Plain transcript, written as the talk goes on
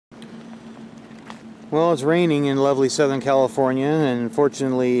Well, it's raining in lovely Southern California, and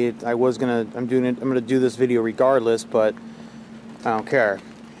unfortunately, I'm gonna do this video regardless, but I don't care.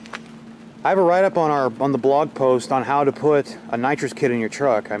 I have a write-up on the blog post on how to put a nitrous kit in your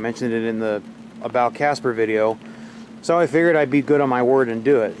truck. I mentioned it in the About Casper video, so I figured I'd be good on my word and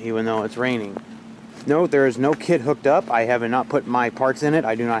do it, even though it's raining. No, there is no kit hooked up. I have not put my parts in it.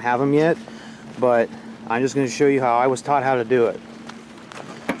 I do not have them yet, but I'm just going to show you how I was taught how to do it.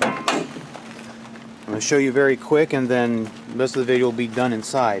 I'm going to show you very quick, and then the rest of the video will be done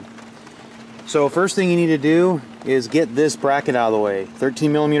inside. So first thing you need to do is get this bracket out of the way.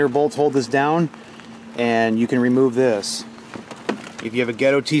 13mm bolts hold this down, and you can remove this. If you have a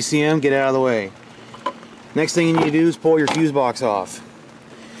Ghetto TCM, get it out of the way. Next thing you need to do is pull your fuse box off.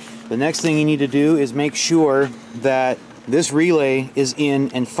 The next thing you need to do is make sure that this relay is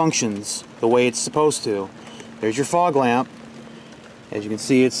in and functions the way it's supposed to. There's your fog lamp. As you can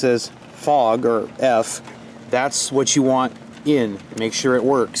see, it says fog, or F. That's what you want in. Make sure it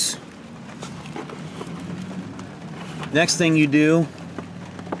works. Next thing you do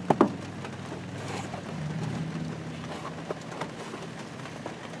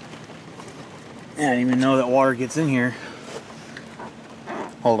I didn't even know that water gets in here.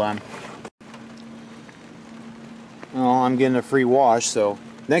 Hold on. Oh, I'm getting a free wash, so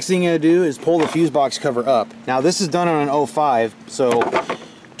next thing you're going to do is pull the fuse box cover up. Now this is done on an 05, so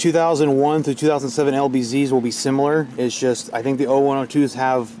 2001 through 2007 LBZs will be similar. It's just, I think the 0102s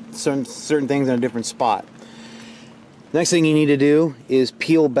have certain things in a different spot. Next thing you need to do is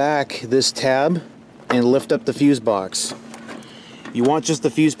peel back this tab and lift up the fuse box. You want just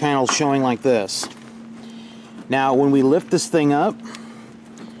the fuse panel showing like this. Now when we lift this thing up,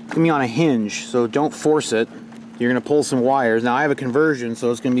 it's going to be on a hinge, so don't force it. You're going to pull some wires. Now I have a conversion,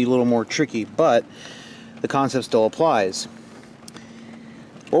 so it's going to be a little more tricky, but the concept still applies.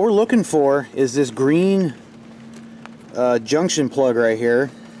 What we're looking for is this green junction plug right here.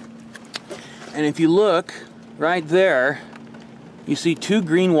 And if you look right there, you see two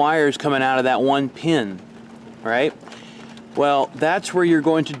green wires coming out of that one pin, right? Well, that's where you're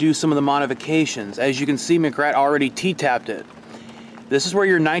going to do some of the modifications. As you can see, McGrath already T-tapped it. This is where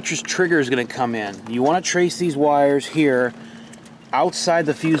your nitrous trigger is going to come in. You want to trace these wires here outside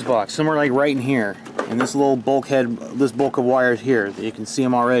the fuse box, somewhere like right in here, in this little bulkhead, this bulk of wires here. You can see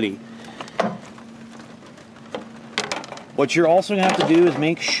them already. What you're also going to have to do is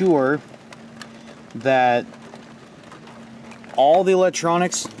make sure that all the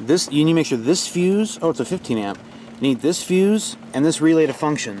electronics, you need to make sure this fuse, oh, it's a 15 amp. You need this fuse and this relay to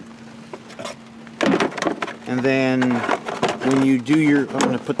function. And then when you do your, I'm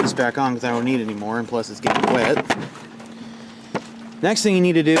going to put this back on because I don't need it anymore, and plus it's getting wet. Next thing you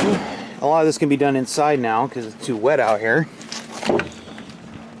need to do, a lot of this can be done inside now because it's too wet out here.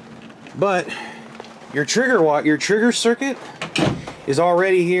 But your trigger circuit is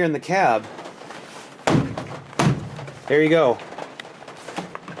already here in the cab. There you go.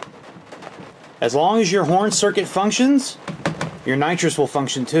 As long as your horn circuit functions, your nitrous will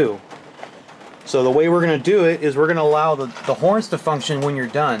function too. So the way we're going to do it is we're going to allow the horns to function when you're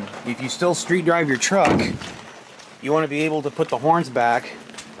done. If you still street drive your truck, you want to be able to put the horns back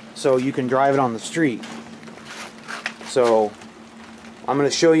so you can drive it on the street. So I'm going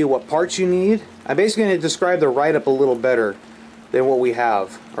to show you what parts you need. I'm basically going to describe the write-up a little better than what we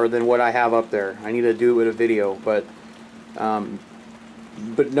have, or than what I have up there. I need to do it with a video, but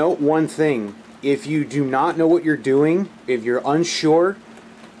note one thing. If you do not know what you're doing, if you're unsure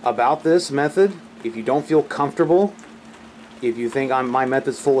about this method, if you don't feel comfortable, if you think my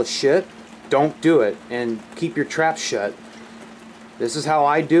method's full of shit, don't do it, and keep your trap shut. This is how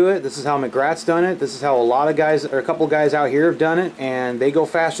I do it. This is how McGrath's done it. This is how a lot of guys, or a couple guys out here have done it, and they go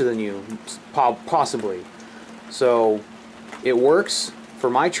faster than you, possibly. So it works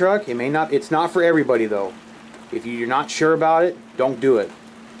for my truck. It may not. It's not for everybody though. If you're not sure about it, don't do it.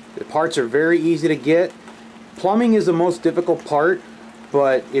 The parts are very easy to get. Plumbing is the most difficult part,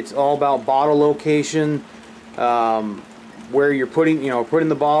 but it's all about bottle location, where you're putting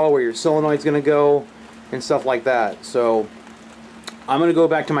the bottle, where your solenoid's going to go, and stuff like that. So I'm going to go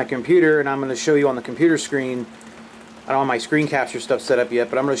back to my computer, and I'm going to show you on the computer screen. I don't have my screen capture stuff set up yet,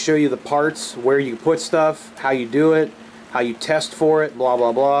 but I'm going to show you the parts, where you put stuff, how you do it, how you test for it, blah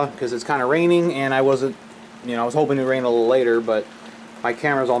blah blah. Because it's kind of raining, and I was hoping it would rain a little later, but my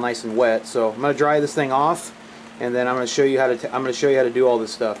camera's all nice and wet. So I'm going to dry this thing off, and then I'm going to show you how to do all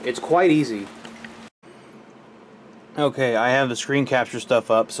this stuff. It's quite easy. Okay, I have the screen capture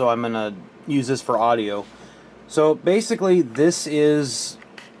stuff up, so I'm going to use this for audio. So basically this is,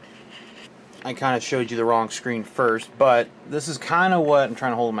 I kind of showed you the wrong screen first, but this is kind of what I'm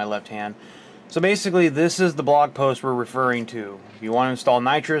trying to hold in my left hand. So basically, this is the blog post we're referring to. If you want to install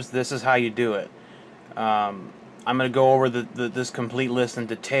Nitrous, this is how you do it. I'm going to go over this complete list in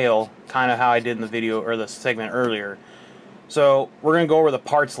detail, kind of how I did in the video or the segment earlier. So we're going to go over the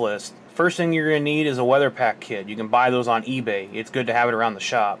parts list. First thing you're going to need is a weather pack kit. You can buy those on eBay. It's good to have it around the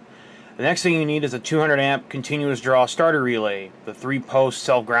shop. The next thing you need is a 200 amp continuous draw starter relay, the 3-post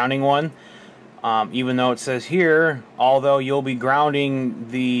self-grounding one. Even though it says here, although you'll be grounding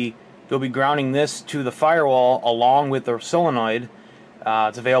this to the firewall along with the solenoid.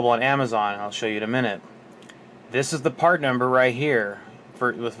 It's available on Amazon. I'll show you in a minute. This is the part number right here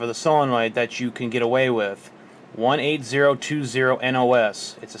for the solenoid that you can get away with. 18020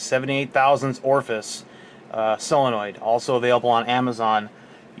 NOS. It's a 78 thousandths orifice solenoid. Also available on Amazon.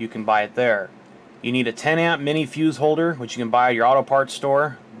 You can buy it there. You need a 10 amp mini fuse holder, which you can buy at your auto parts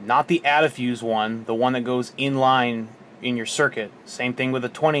store. Not the add-a-fuse one, the one that goes in line in your circuit. Same thing with a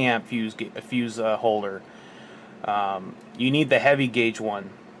 20 amp fuse holder. You need the heavy gauge one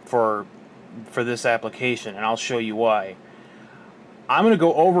for this application, and I'll show you why. I'm going to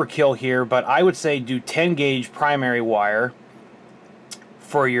go overkill here, but I would say do 10 gauge primary wire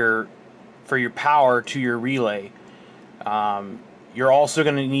for your power to your relay. You're also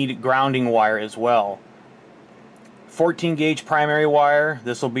going to need grounding wire as well. 14 gauge primary wire.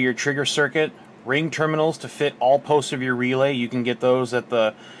 This will be your trigger circuit. Ring terminals to fit all posts of your relay. You can get those at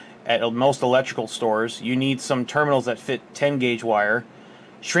most electrical stores. You need some terminals that fit 10 gauge wire.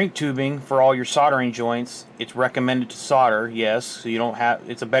 Shrink tubing for all your soldering joints. It's recommended to solder, yes, so you don't have,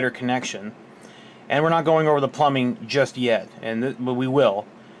 it's a better connection. And we're not going over the plumbing just yet, but we will.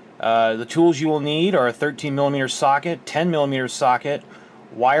 The tools you will need are a 13mm socket, 10mm socket,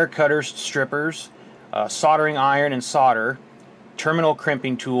 wire cutters, strippers, soldering iron and solder, terminal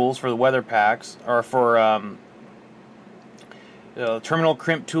crimping tools for the weather packs, or for terminal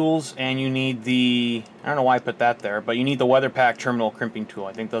crimp tools, and you need the, I don't know why I put that there, but you need the weather pack terminal crimping tool.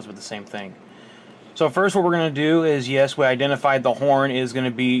 I think those were the same thing. So first what we're going to do is, yes, we identified the horn is going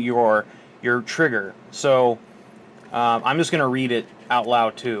to be your trigger. So I'm just going to read it out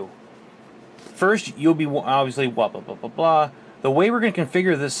loud too. First, you'll be obviously blah blah blah blah blah. The way we're going to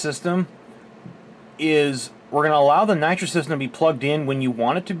configure this system is we're going to allow the Nitrous system to be plugged in when you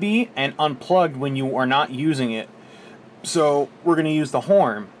want it to be and unplugged when you are not using it. So we're going to use the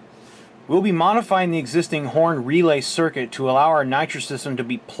horn. We'll be modifying the existing horn relay circuit to allow our Nitrous system to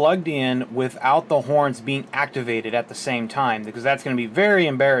be plugged in without the horns being activated at the same time, because that's going to be very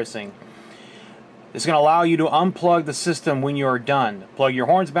embarrassing. It's going to allow you to unplug the system when you're done. Plug your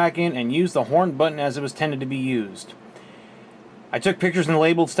horns back in and use the horn button as it was intended to be used. I took pictures and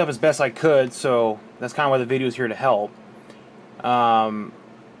labeled stuff as best I could, so that's kind of why the video is here to help.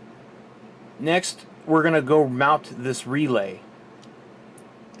 Next, we're going to go mount this relay.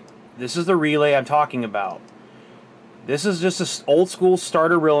 This is the relay I'm talking about. This is just an old school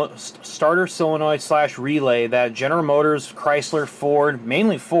starter solenoid slash relay that General Motors, Chrysler, Ford,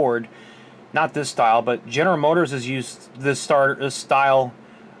 mainly Ford, not this style, but General Motors has used this style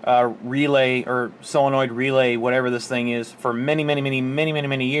relay or solenoid relay, whatever this thing is, for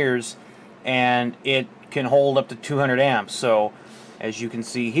many years, and it can hold up to 200 amps. So as you can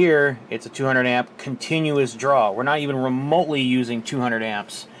see here, it's a 200 amp continuous draw. We're not even remotely using 200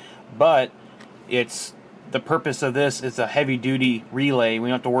 amps, but it's the purpose of this is a heavy duty relay. We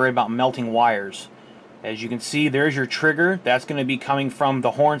don't have to worry about melting wires. As you can see, there's your trigger. That's going to be coming from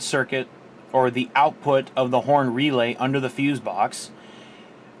the horn circuit, or the output of the horn relay under the fuse box.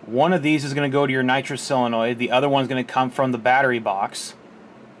 One of these is going to go to your Nitrous solenoid. The other one's going to come from the battery box.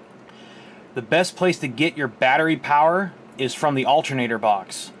 The best place to get your battery power is from the alternator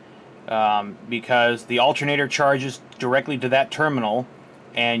box, because the alternator charges directly to that terminal,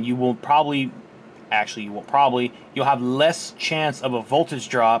 and you will probably, you'll have less chance of a voltage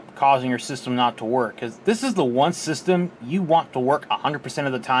drop causing your system not to work, because this is the one system you want to work 100%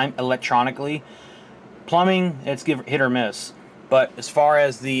 of the time electronically. Plumbing, it's hit or miss, but as far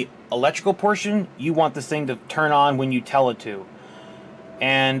as the electrical portion, you want this thing to turn on when you tell it to.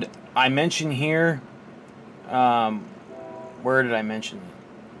 And I mention here, where did I mention it?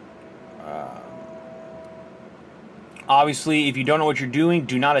 Obviously, if you don't know what you're doing,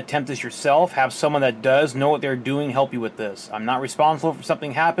 do not attempt this yourself. Have someone that does know what they're doing help you with this. I'm not responsible if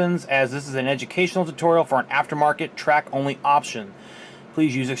something happens, as this is an educational tutorial for an aftermarket track-only option.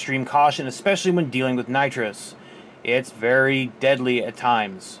 Please use extreme caution, especially when dealing with Nitrous. It's very deadly at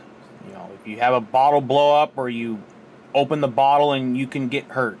times. You know, if you have a bottle blow up, or you open the bottle, and you can get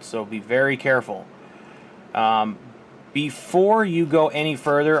hurt, so be very careful. Before you go any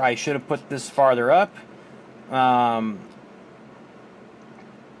further, I should have put this farther up.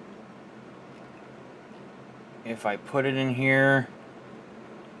 if I put it in here,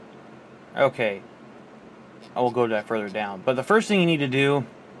 okay, I will go that further down. But the first thing you need to do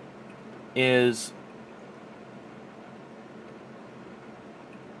is,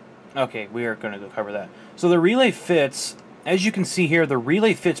 okay, we are going to go cover that. So the relay fits, as you can see here, the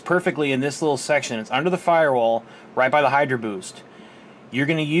relay fits perfectly in this little section. It's under the firewall, right by the Hydro Boost. You're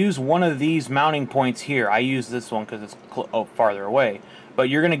going to use one of these mounting points here. I use this one because it's farther away. But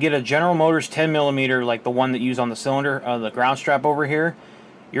you're going to get a General Motors 10mm, like the one that you use on the cylinder, the ground strap over here.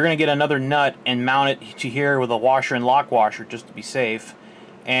 You're going to get another nut and mount it to here with a washer and lock washer, just to be safe.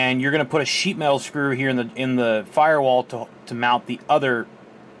 And you're going to put a sheet metal screw here in the firewall to mount the other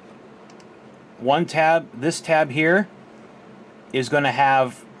one tab. This tab here is going to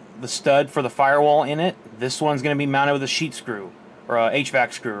have the stud for the firewall in it. This one's going to be mounted with a sheet screw or a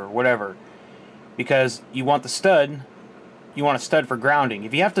HVAC screw or whatever, because you want the stud. You want a stud for grounding.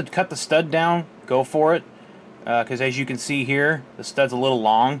 If you have to cut the stud down, go for it, because as you can see here, the stud's a little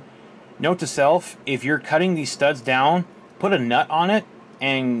long. Note to self: if you're cutting these studs down, put a nut on it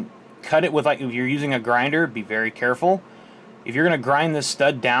and cut it with, like, if you're using a grinder, be very careful. If you're going to grind this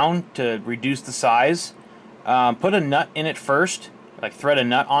stud down to reduce the size, put a nut in it first, like thread a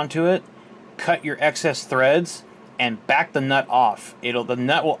nut onto it, cut your excess threads, and back the nut off. The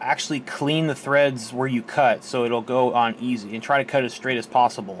nut will actually clean the threads where you cut, so it'll go on easy. And try to cut as straight as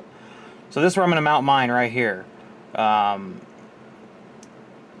possible. So this is where I'm going to mount mine right here. I'm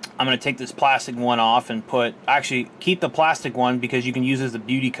going to take this plastic one off and actually keep the plastic one because you can use it as a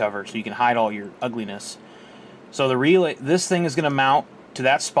beauty cover, so you can hide all your ugliness. So the relay, this thing is going to mount to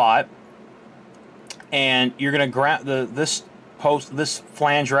that spot, and you're going to grab this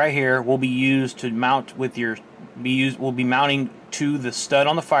flange right here will be used to mount with your. Will be mounting to the stud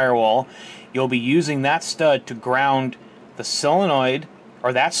on the firewall. You'll be using that stud to ground the solenoid,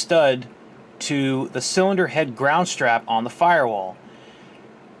 or that stud to the cylinder head ground strap on the firewall.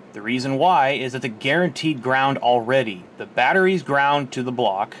 The reason why is that the guaranteed ground already. The battery's ground to the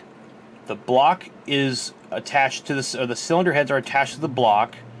block. The block is attached to the cylinder heads are attached to the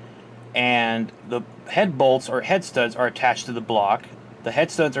block, and the head bolts or head studs are attached to the block. The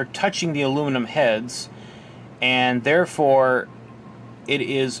head studs are touching the aluminum heads, and therefore it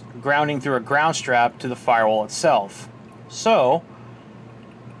is grounding through a ground strap to the firewall itself. So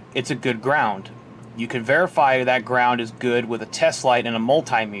it's a good ground. You can verify that ground is good with a test light and a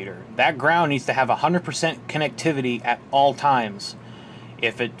multimeter. That ground needs to have 100% connectivity at all times.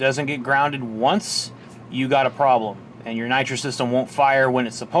 If it doesn't get grounded once, you got a problem, and your nitrous system won't fire when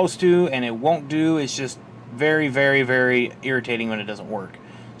it's supposed to, and it won't do. It's just very, very, very irritating when it doesn't work.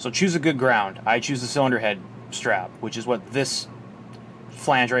 So choose a good ground. I choose the cylinder head strap, which is what this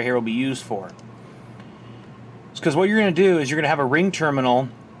flange right here will be used for. Because what you're going to do is you're going to have a ring terminal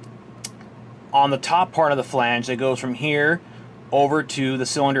on the top part of the flange that goes from here over to the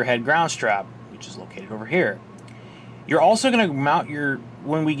cylinder head ground strap, which is located over here. You're also going to mount your,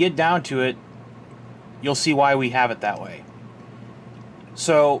 when we get down to it, you'll see why we have it that way.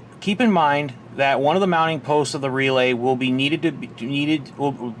 So keep in mind that one of the mounting posts of the relay will be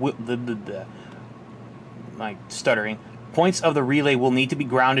points of the relay will need to be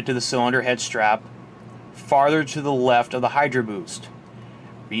grounded to the cylinder head strap farther to the left of the Hydro Boost.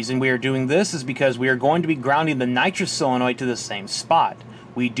 Reason we are doing this is because we are going to be grounding the nitrous solenoid to the same spot.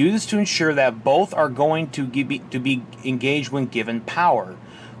 We do this to ensure that both are going to be engaged when given power.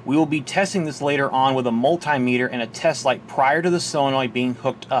 We will be testing this later on with a multimeter and a test light prior to the solenoid being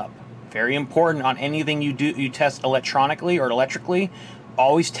hooked up. Very important on anything you test electronically or electrically.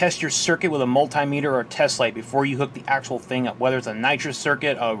 Always test your circuit with a multimeter or a test light before you hook the actual thing up, whether it's a nitrous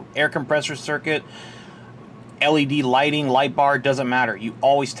circuit, a air compressor circuit, LED lighting, light bar, doesn't matter. You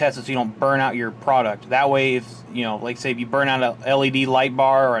always test it so you don't burn out your product. That way, if like say if you burn out a LED light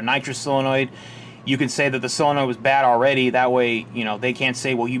bar or a nitrous solenoid, you can say that the solenoid was bad already. That way, they can't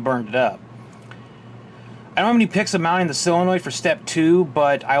say, well, you burned it up. I don't have any pics of mounting the solenoid for step 2,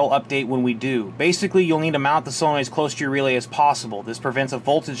 but I will update when we do. Basically, you'll need to mount the solenoid as close to your relay as possible. This prevents a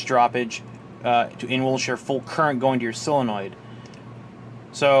voltage droppage and will ensure full current going to your solenoid.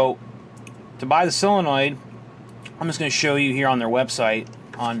 So, to buy the solenoid, I'm just going to show you here on their website,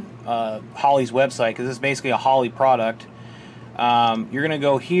 on Holley's website, because this is basically a Holley product. You're going to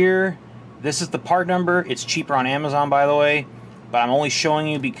go here. This is the part number. It's cheaper on Amazon, by the way, but I'm only showing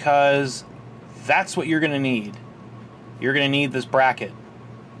you because that's what you're going to need. You're going to need this bracket,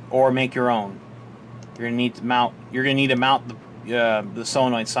 or make your own. You're going to need to mount. You're going to need to mount the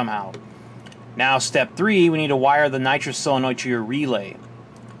solenoid somehow. Now, step 3, we need to wire the nitrous solenoid to your relay.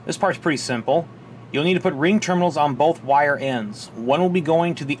 This part's pretty simple. You'll need to put ring terminals on both wire ends. One will be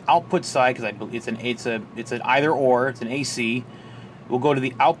going to the output side, because it's an either or, it's an AC. Will go to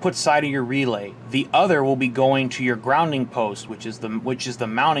the output side of your relay. The other will be going to your grounding post, which is the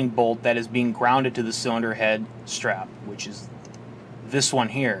mounting bolt that is being grounded to the cylinder head strap, which is this one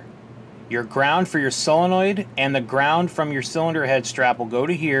here. Your ground for your solenoid and the ground from your cylinder head strap will go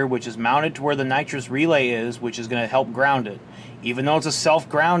to here, which is mounted to where the nitrous relay is, which is going to help ground it. Even though it's a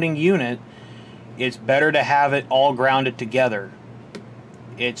self-grounding unit, it's better to have it all grounded together.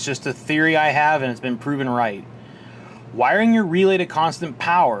 It's just a theory I have, and it's been proven right. Wiring your relay to constant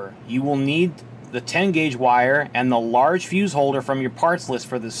power, you will need the 10 gauge wire and the large fuse holder from your parts list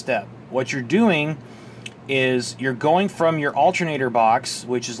for this step. What you're doing is you're going from your alternator box,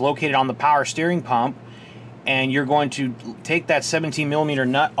 which is located on the power steering pump, and you're going to take that 17mm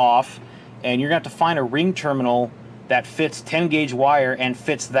nut off, and you're going to have to find a ring terminal that fits 10 gauge wire and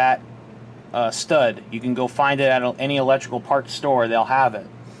fits that stud. You can go find it at any electrical parts store, they'll have it.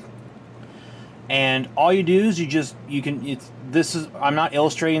 And all you do is I'm not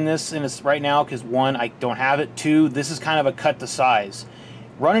illustrating this in this right now because one, I don't have it. Two, this is kind of a cut to size.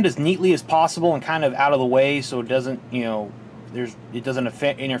 Run it as neatly as possible and kind of out of the way so it doesn't, it doesn't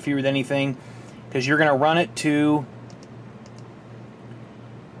interfere with anything, because you're going to run it to,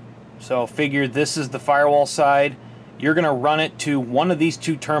 so figure this is the firewall side. You're going to run it to one of these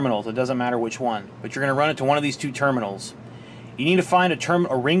two terminals. It doesn't matter which one, but you're going to run it to one of these two terminals. You need to find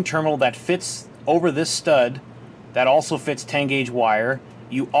a ring terminal that fits over this stud that also fits 10 gauge wire.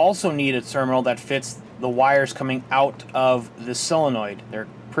 You also need a terminal that fits the wires coming out of the solenoid. They're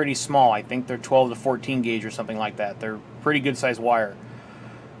pretty small. I think they're 12 to 14 gauge or something like that. They're pretty good sized wire.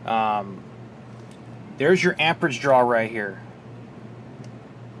 There's your amperage draw right here.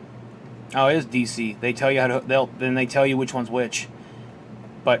 Oh, it is DC. They tell you how to. Then they tell you which one's which.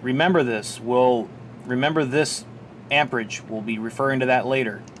 But remember this. Remember this amperage. We'll be referring to that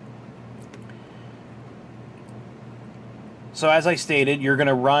later. So as I stated, you're going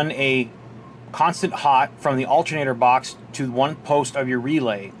to run a constant hot from the alternator box to one post of your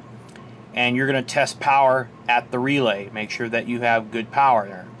relay, and you're going to test power at the relay. Make sure that you have good power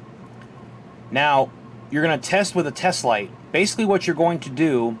there. Now you're going to test with a test light. Basically what you're going to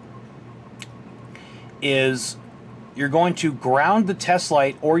do is you're going to ground the test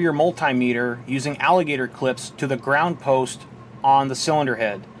light or your multimeter using alligator clips to the ground post on the cylinder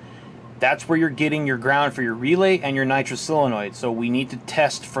head. That's where you're getting your ground for your relay and your nitrous solenoid. So we need to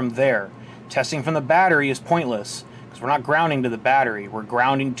test from there. Testing from the battery is pointless because we're not grounding to the battery. We're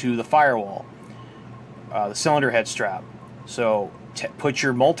grounding to the firewall, the cylinder head strap. So put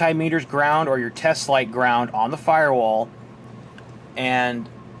your multimeter's ground or your test light ground on the firewall and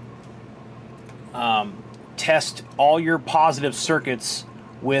test all your positive circuits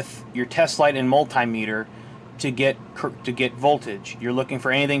with your test light and multimeter to get voltage. You're looking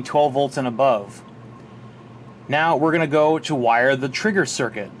for anything 12 volts and above. Now we're going to go to wire the trigger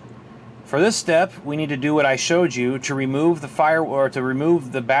circuit. For this step, we need to do what I showed you to remove the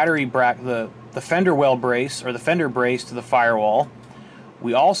battery the fender well brace or the fender brace to the firewall.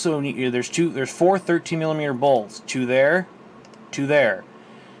 We also need there's four 13mm bolts, two there, two there.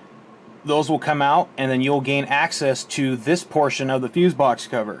 Those will come out, and then you'll gain access to this portion of the fuse box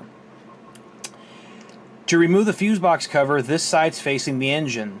cover. To remove the fuse box cover, this side's facing the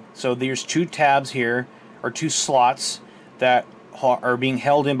engine. So there's two tabs here, or two slots that are being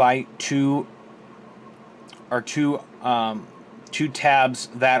held in by two tabs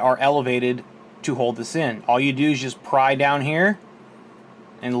that are elevated to hold this in. All you do is just pry down here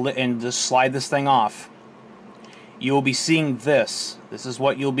and just slide this thing off. You will be seeing this. This is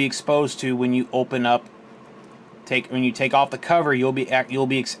what you'll be exposed to when you open up. When you take off the cover, you'll be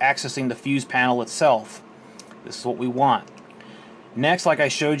accessing the fuse panel itself. This is what we want. Next, like I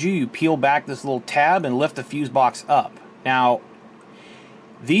showed you, you peel back this little tab and lift the fuse box up. Now,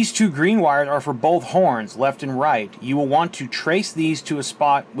 these two green wires are for both horns, left and right. You will want to trace these to a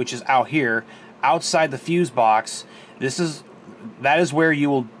spot which is out here, outside the fuse box. That is where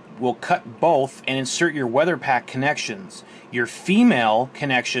you will cut both and insert your weather pack connections. Your female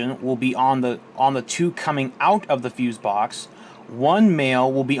connection will be on the two coming out of the fuse box. One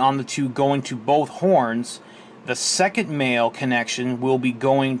male will be on the two going to both horns. The second male connection will be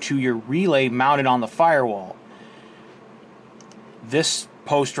going to your relay mounted on the firewall. This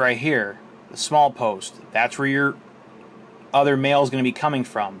post right here, the small post, that's where your other male is going to be coming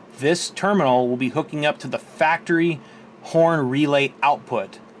from. This terminal will be hooking up to the factory horn relay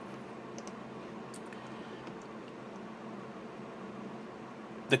output.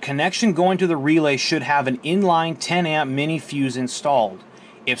 The connection going to the relay should have an inline 10 amp mini fuse installed.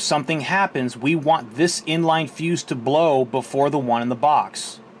 If something happens, we want this inline fuse to blow before the one in the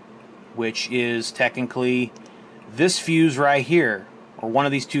box, which is technically this fuse right here, or one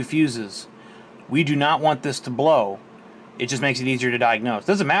of these two fuses. We do not want this to blow. It just makes it easier to diagnose.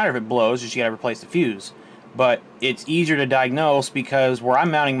 Doesn't matter if it blows, just you gotta replace the fuse. But it's easier to diagnose because where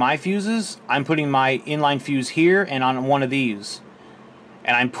I'm mounting my fuses, I'm putting my inline fuse here and on one of these.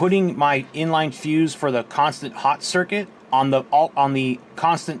 And I'm putting my inline fuse for the constant hot circuit on the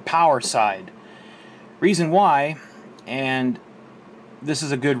constant power side. Reason why, and this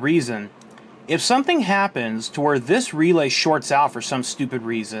is a good reason, if something happens to where this relay shorts out for some stupid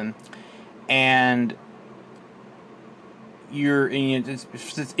reason, and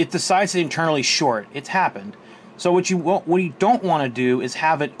it decides to internally short, it's happened. So what you don't want to do is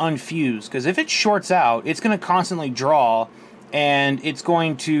have it unfused, because if it shorts out, it's going to constantly draw, and it's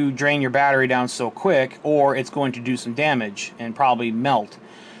going to drain your battery down so quick, or it's going to do some damage and probably melt.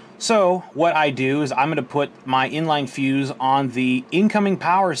 So what I do is I'm going to put my inline fuse on the incoming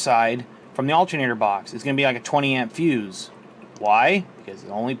power side from the alternator box. It's going to be like a 20 amp fuse. Why? Because it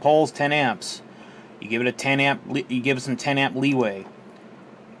only pulls 10 amps. You give it a 10 amp, you give it some 10 amp leeway.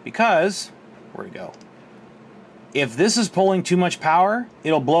 Because, where'd it go? If this is pulling too much power,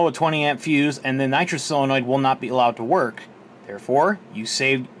 it'll blow a 20 amp fuse and the nitrous solenoid will not be allowed to work. Therefore, you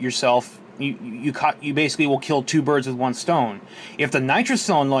saved yourself, you basically will kill two birds with one stone. If the nitrous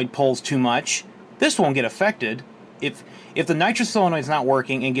solenoid pulls too much, this won't get affected. If the nitrous solenoid is not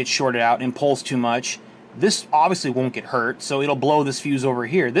working and gets shorted out and pulls too much, this obviously won't get hurt, so it'll blow this fuse over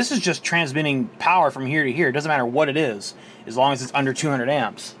here. This is just transmitting power from here to here. It doesn't matter what it is, as long as it's under 200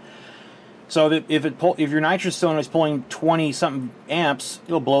 amps. So if your nitrous solenoid is pulling 20-something amps,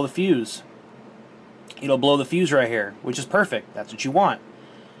 it'll blow the fuse. It'll blow the fuse right here, which is perfect. That's what you want.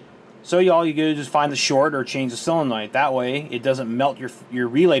 So all you do is just find the short or change the solenoid. That way, it doesn't melt your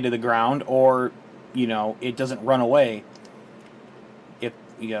relay to the ground, or it doesn't run away.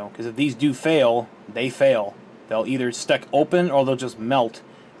 Because if these do fail, they fail. They'll either stuck open or they'll just melt.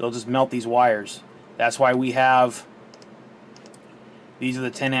 They'll just melt these wires. That's why we have, these are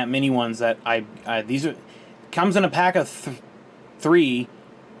the 10 amp mini ones that these are, comes in a pack of 3,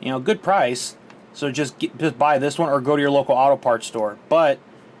 good price. So just buy this one or go to your local auto parts store. But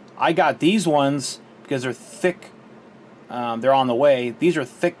I got these ones because they're thick. They're on the way. These are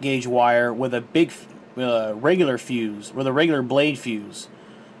thick gauge wire with a big regular fuse, with a regular blade fuse.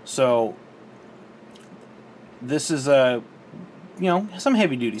 So this is some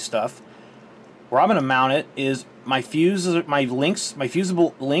heavy duty stuff. Where I'm going to mount it is my fuses, my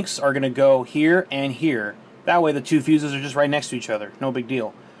fusible links are going to go here and here. That way the two fuses are just right next to each other. No big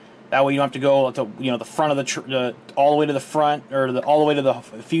deal. That way you don't have to go to the front of the all the way to the front, or all the way to the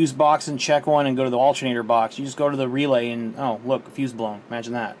fuse box and check one and go to the alternator box. You just go to the relay and, oh look, a fuse blown.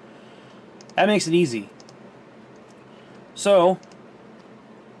 Imagine that. That makes it easy. So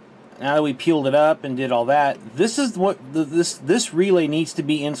now that we peeled it up and did all that, this is what this relay needs to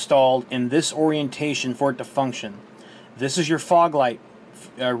be installed in this orientation for it to function. This is your fog light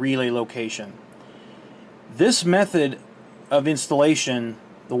relay location. This method of installation,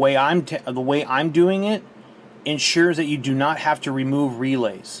 the way I'm doing it, ensures that you do not have to remove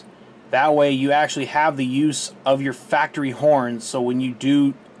relays. That way you actually have the use of your factory horns. So when you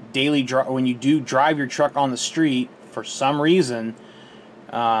do drive your truck on the street for some reason,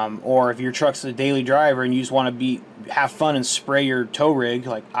 or if your truck's a daily driver and you just want to have fun and spray your tow rig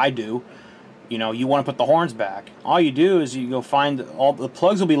like I do, you want to put the horns back. All you do is you go find all the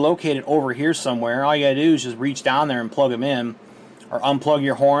plugs will be located over here somewhere. All you gotta do is just reach down there and plug them in, or unplug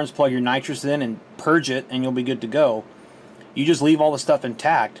your horns, plug your nitrous in, and purge it, and you'll be good to go. You just leave all the stuff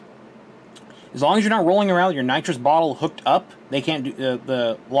intact. As long as you're not rolling around with your nitrous bottle hooked up, they can't do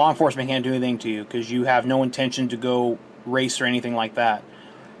the law enforcement can't do anything to you, because you have no intention to go race or anything like that,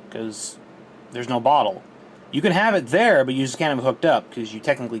 because there's no bottle. You can have it there, but you just can't have it hooked up because you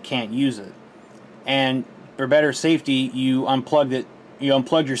technically can't use it. And for better safety, you unplugged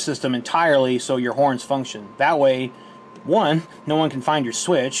your system entirely so your horns function. That way, one, no one can find your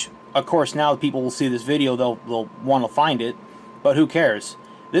switch. Of course, now that people will see this video, they'll want to find it, but who cares?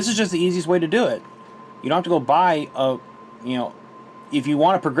 This is just the easiest way to do it. You don't have to go buy a, if you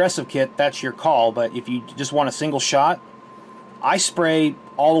want a progressive kit, that's your call, but if you just want a single shot, I spray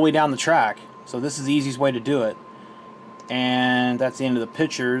all the way down the track, so this is the easiest way to do it. And that's the end of the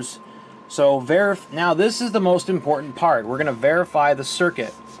pictures. So now this is the most important part. We're going to verify the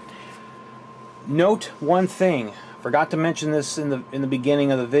circuit. Note one thing. Forgot to mention this in the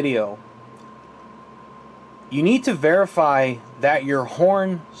beginning of the video. You need to verify that your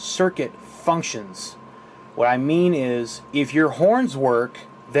horn circuit functions. What I mean is, if your horns work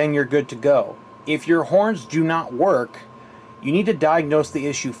then you're good to go. If your horns do not work, you need to diagnose the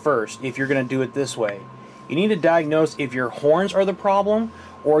issue first if you're going to do it this way. You need to diagnose if your horns are the problem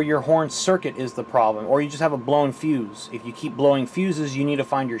or your horn circuit is the problem, or you just have a blown fuse. If you keep blowing fuses, you need to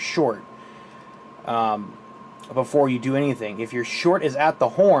find your short before you do anything. If your short is at the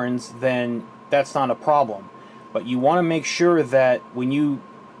horns, then that's not a problem. But you want to make sure that when you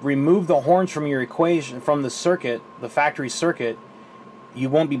remove the horns from your equation, from the circuit, the factory circuit, you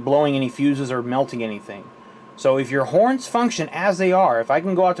won't be blowing any fuses or melting anything. So if your horns function as they are, if I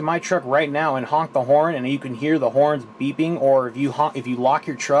can go out to my truck right now and honk the horn and you can hear the horns beeping, or if you lock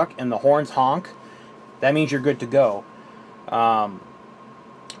your truck and the horns honk, that means you're good to go.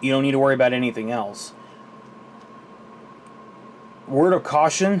 You don't need to worry about anything else. Word of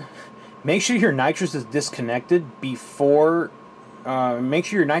caution, make sure your nitrous is disconnected before, make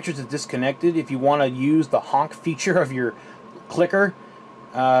sure your nitrous is disconnected if you want to use the honk feature of your clicker,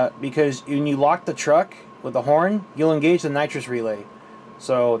 because when you lock the truck with the horn, you'll engage the nitrous relay.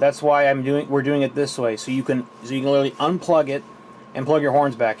 So that's why we're doing it this way, so you can literally unplug it and plug your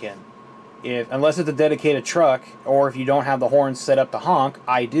horns back in. Unless it's a dedicated truck, or if you don't have the horns set up to honk,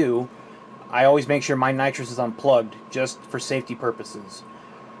 I do. I always make sure my nitrous is unplugged just for safety purposes.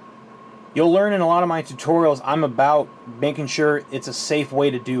 You'll learn in a lot of my tutorials, I'm about making sure it's a safe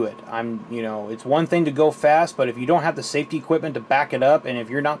way to do it. It's one thing to go fast, but if you don't have the safety equipment to back it up, and if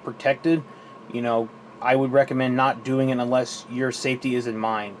you're not protected, I would recommend not doing it unless your safety is in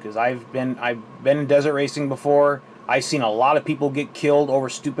mind. Because I've been in desert racing before. I've seen a lot of people get killed over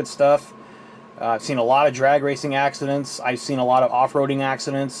stupid stuff. I've seen a lot of drag racing accidents. I've seen a lot of off-roading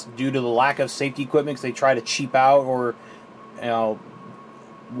accidents due to the lack of safety equipment, because they try to cheap out, or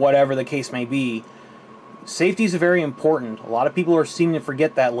whatever the case may be. Safety is very important. A lot of people are seeming to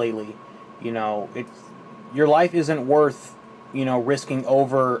forget that lately. Your life isn't worth risking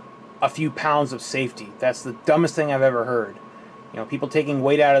over a few pounds of safety. That's the dumbest thing I've ever heard. People taking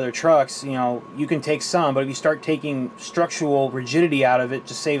weight out of their trucks, you can take some, but if you start taking structural rigidity out of it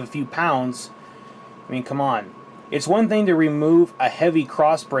to save a few pounds, I mean, come on. It's one thing to remove a heavy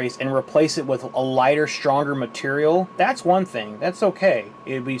cross brace and replace it with a lighter, stronger material. That's one thing. That's okay.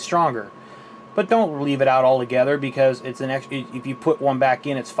 It'd be stronger. But don't leave it out altogether, because it's an extra. If you put one back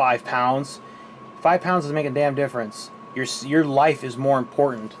in, it's 5 pounds. 5 pounds doesn't make a damn difference. Your life is more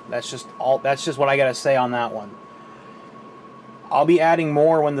important. That's just what I gotta say on that one. I'll be adding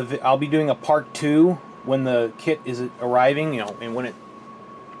more I'll be doing a part 2 when the kit is arriving, and when it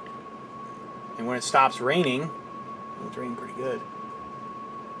stops raining. It's raining pretty good.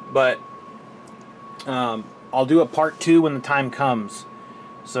 But I'll do a part 2 when the time comes.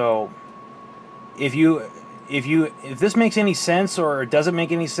 So if this makes any sense, or doesn't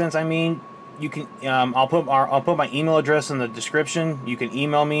make any sense, you can I'll put my email address in the description. You can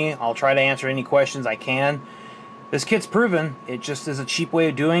email me. I'll try to answer any questions I can. This kit's proven. It just is a cheap way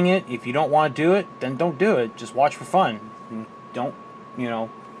of doing it. If you don't want to do it, then don't do it. Just watch for fun. Don't,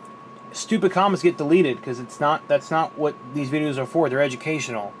 stupid comments get deleted, because that's not what these videos are for. They're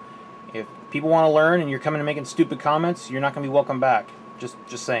educational. If people want to learn and you're coming and making stupid comments, you're not going to be welcome back.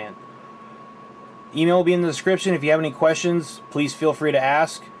 Just saying. Email will be in the description. If you have any questions, please feel free to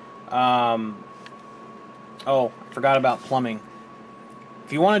ask. Oh, I forgot about plumbing.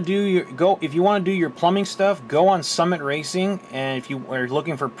 If you want to do your plumbing stuff, go on Summit Racing, and if you are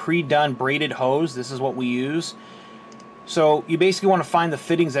looking for pre-done braided hose, this is what we use. So you basically want to find the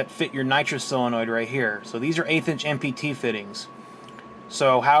fittings that fit your nitrous solenoid right here. So these are 1/8 inch MPT fittings.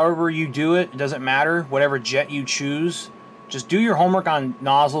 So however you do it, it doesn't matter. Whatever jet you choose, just do your homework on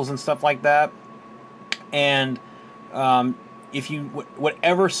nozzles and stuff like that. And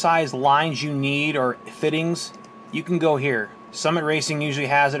whatever size lines you need or fittings, you can go here. Summit Racing usually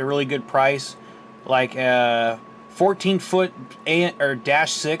has it at a really good price, like 14-foot or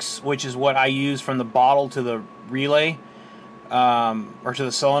 -6, which is what I use from the bottle to the relay, or to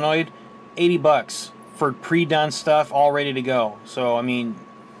the solenoid. $80 for pre-done stuff, all ready to go. So and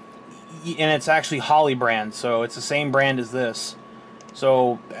it's actually Holley brand, so it's the same brand as this.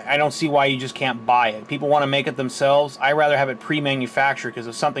 So I don't see why you just can't buy it. People want to make it themselves. I rather have it pre-manufactured, because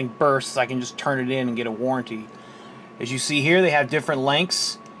if something bursts, I can just turn it in and get a warranty. As you see here, they have different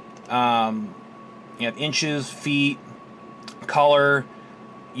lengths. You have inches, feet, color.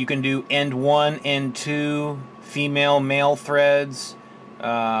 You can do end 1, end 2, female, male threads.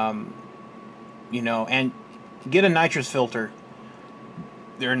 And get a nitrous filter.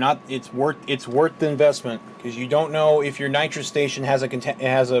 It's worth the investment, because you don't know if your nitrous station has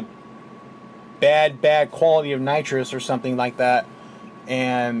a bad quality of nitrous or something like that,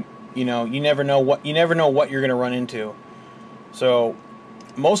 and you never know what you're going to run into. So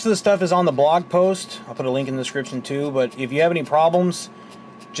most of the stuff is on the blog post. I'll put a link in the description too. But if you have any problems,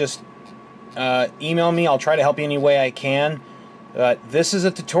 just email me. I'll try to help you any way I can. This is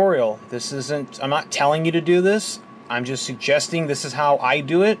a tutorial. This isn't. I'm not telling you to do this. I'm just suggesting this is how I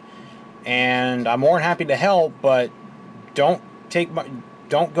do it, and I'm more than happy to help. But don't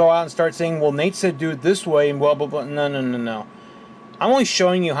go out and start saying, "Well, Nate said do it this way," and blah blah blah. No, no, no, no. I'm only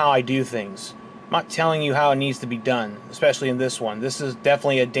showing you how I do things. I'm not telling you how it needs to be done, especially in this one. This is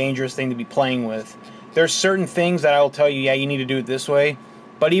definitely a dangerous thing to be playing with. There's certain things that I will tell you, yeah, you need to do it this way.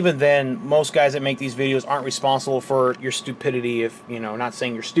 But even then, most guys that make these videos aren't responsible for your stupidity. If, you know, not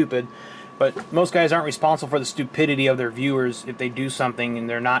saying you're stupid, but most guys aren't responsible for the stupidity of their viewers if they do something and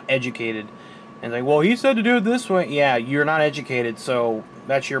they're not educated. And like, well, he said to do it this way. Yeah, you're not educated, so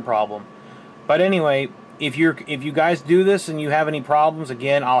that's your problem. But anyway, if you guys do this and you have any problems,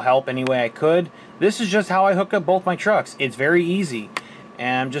 again, I'll help any way I could. This is just how I hook up both my trucks. It's very easy.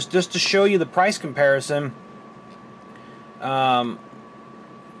 And just to show you the price comparison,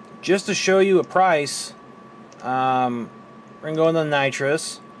 just to show you a price, we're going to go in the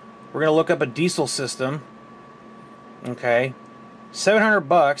Nitrous. We're going to look up a diesel system. Okay.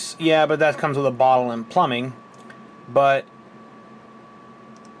 $700. Yeah, but that comes with a bottle and plumbing. But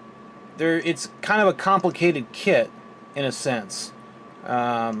it's kind of a complicated kit in a sense. You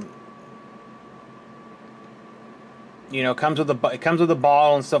know, it comes with a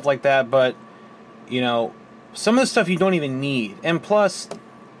bottle and stuff like that, but you know, some of the stuff you don't even need. And plus,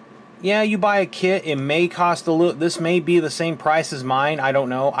 yeah, you buy a kit, it may cost a little. This may be the same price as mine. I don't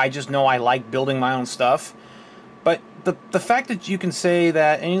know. I just know I like building my own stuff. But the fact that you can say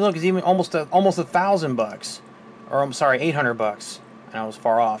that, and you look, it's even almost $1,000, or I'm sorry, $800. I was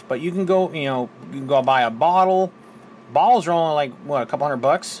far off, but you can go, you know, you can go buy a bottle. Bottles are only like what, a couple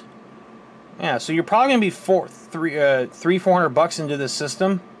 $100. Yeah, so you're probably gonna be $300-400 into this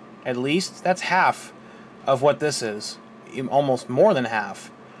system, at least. That's half of what this is, almost more than half.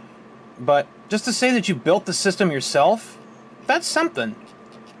 But just to say that you built the system yourself, that's something.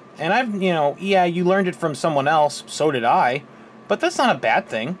 And I've, you know, yeah, you learned it from someone else. So did I, but that's not a bad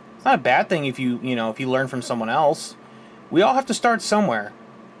thing. It's not a bad thing if you learn from someone else. We all have to start somewhere.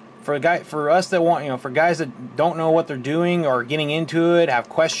 For us that want, you know, for guys that don't know what they're doing or getting into it, have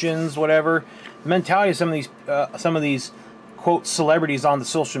questions, whatever. The mentality of some of these quote celebrities on the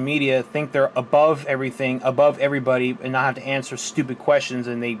social media think they're above everything, above everybody, and not have to answer stupid questions,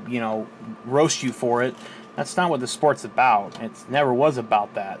 and they, you know, roast you for it. That's not what the sport's about. It never was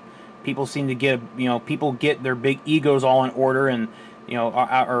about that. People seem to get, you know, people get their big egos all in order, and you know,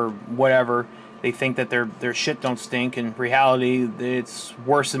 or whatever. They think that their shit don't stink. In reality, it's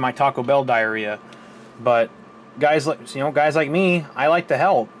worse than my Taco Bell diarrhea. But guys like me, I like to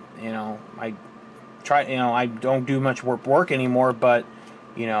help. You know, I don't do much work anymore. But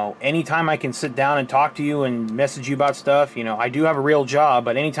you know, anytime I can sit down and talk to you and message you about stuff, you know, I do have a real job.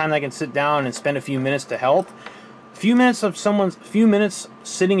 But anytime I can sit down and spend a few minutes to help, a few minutes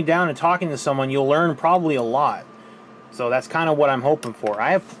sitting down and talking to someone, you'll learn probably a lot. So that's kind of what I'm hoping for.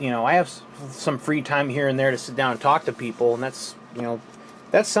 I have some free time here and there to sit down and talk to people, and that's, you know,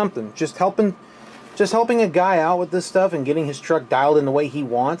 that's something. Just helping a guy out with this stuff and getting his truck dialed in the way he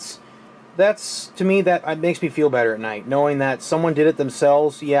wants. That's, to me, that makes me feel better at night, knowing that someone did it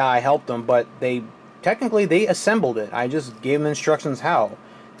themselves. Yeah, I helped them, but technically they assembled it. I just gave them instructions how.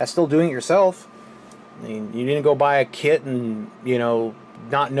 That's still doing it yourself. I mean, you didn't go buy a kit and, you know,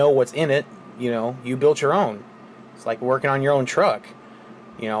 not know what's in it. You know, you built your own. It's like working on your own truck.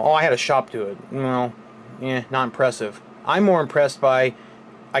 You know, oh, I had a shop do it. Well, yeah, not impressive. I'm more impressed by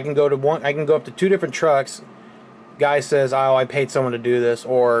I can go up to 2 different trucks. Guy says, oh, I paid someone to do this.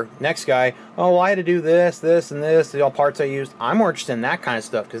 Or next guy, oh, well, I had to do this, this, and this. All parts I used. I'm more interested in that kind of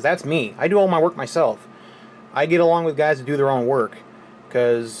stuff because that's me. I do all my work myself. I get along with guys that do their own work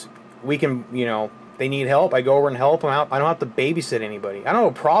because we can, you know, they need help. I go over and help them out. I don't have to babysit anybody. I don't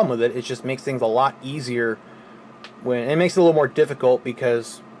have a problem with it. It just makes things a lot easier. It makes it a little more difficult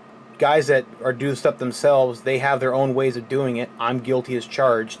because guys that do stuff themselves, they have their own ways of doing it. I'm guilty as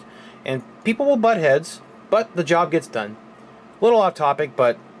charged. And people will butt heads, but the job gets done. A little off topic,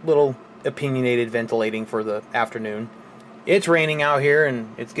 but little opinionated ventilating for the afternoon. It's raining out here,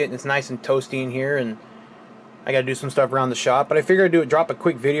 and it's nice and toasty in here, and I gotta do some stuff around the shop. But I figured I'd drop a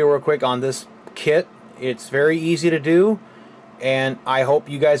quick video real quick on this kit. It's very easy to do. And I hope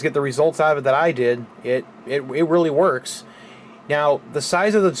you guys get the results out of it that I did. It really works. Now, the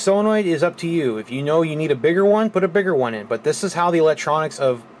size of the solenoid is up to you. If you know you need a bigger one, put a bigger one in. But this is how the electronics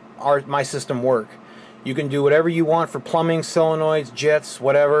of my system work. You can do whatever you want for plumbing, solenoids, jets,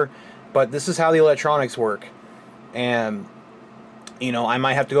 whatever. But this is how the electronics work. And you know, I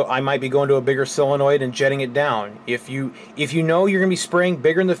might be going to a bigger solenoid and jetting it down. If you know you're going to be spraying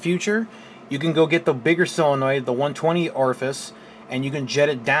bigger in the future, you can go get the bigger solenoid, the 120 orifice, and you can jet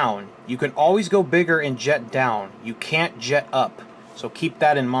it down. You can always go bigger and jet down. You can't jet up. So keep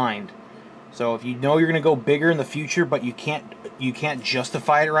that in mind. So if you know you're going to go bigger in the future, but you can't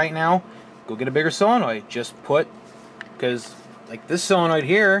justify it right now, go get a bigger solenoid. Just put, because like this solenoid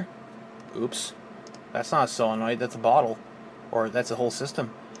here, oops, that's not a solenoid, that's a bottle. Or that's a whole system.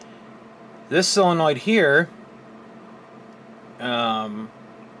 This solenoid here,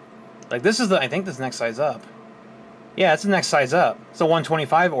 like this is the, I think this next size up. Yeah, it's the next size up. It's a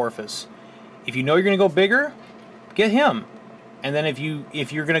 125 orifice. If you know you're gonna go bigger, get him. And then if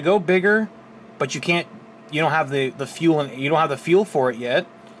you're gonna go bigger, but you don't have the fuel, and you don't have the fuel for it yet,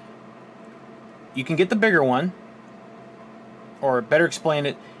 you can get the bigger one. Or better explain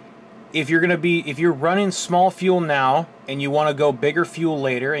it, if you're running small fuel now and you want to go bigger fuel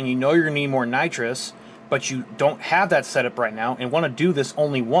later and you know you're going to need more nitrous, but you don't have that setup right now and want to do this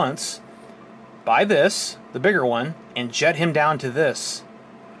only once, buy this, the bigger one, and jet him down to this.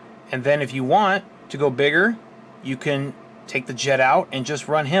 And then if you want to go bigger, you can take the jet out and just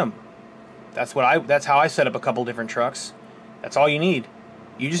run him. That's how I set up a couple different trucks. That's all you need.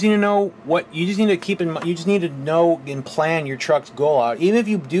 You just need to know what you just need to keep in mind. You just need to know and plan your truck's goal out. Even if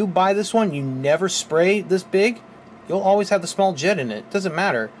you do buy this one, you never spray this big, you'll always have the small jet in it. It doesn't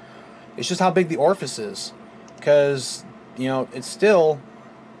matter. It's just how big the orifice is, because you know it's still,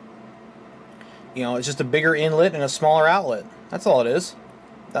 you know, it's just a bigger inlet and a smaller outlet. That's all it is.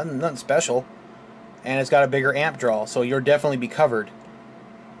 Nothing special. And it's got a bigger amp draw, so you'll definitely be covered.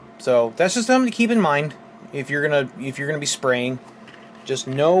 So that's just something to keep in mind if you're gonna be spraying. Just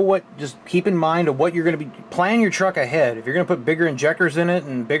keep in mind of what you're going to be, plan your truck ahead. If you're going to put bigger injectors in it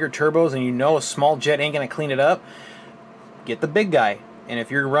and bigger turbos and you know a small jet ain't going to clean it up, get the big guy. And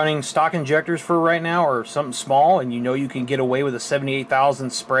if you're running stock injectors for right now or something small and you know you can get away with a 78,000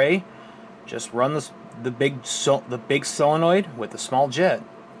 spray, just run the big solenoid with the small jet.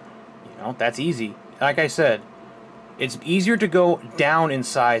 You know, that's easy. Like I said, it's easier to go down in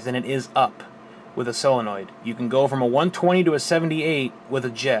size than it is up. With a solenoid, you can go from a 120 to a 78 with a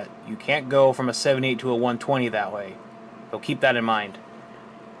jet. You can't go from a 78 to a 120 that way. So keep that in mind.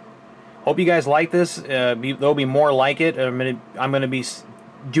 Hope you guys like this. There'll be more like it. I'm gonna be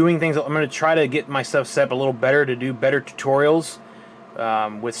doing things. I'm gonna try to get my stuff set up a little better to do better tutorials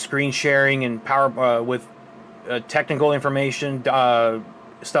with screen sharing and power with technical information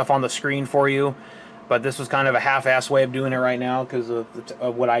stuff on the screen for you. But this was kind of a half-ass way of doing it right now because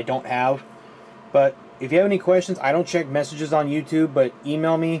of what I don't have. But if you have any questions, I don't check messages on YouTube, but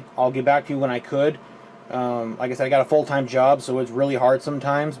email me. I'll get back to you when I could. Like I said, I got a full-time job, so it's really hard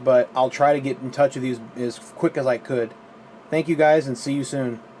sometimes, but I'll try to get in touch with you as quick as I could. Thank you guys, and see you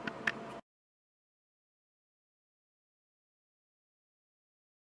soon.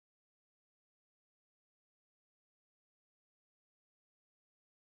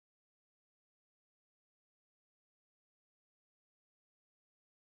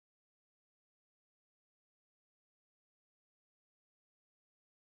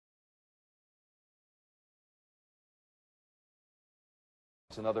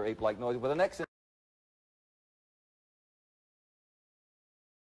 It's another ape-like noise with an X in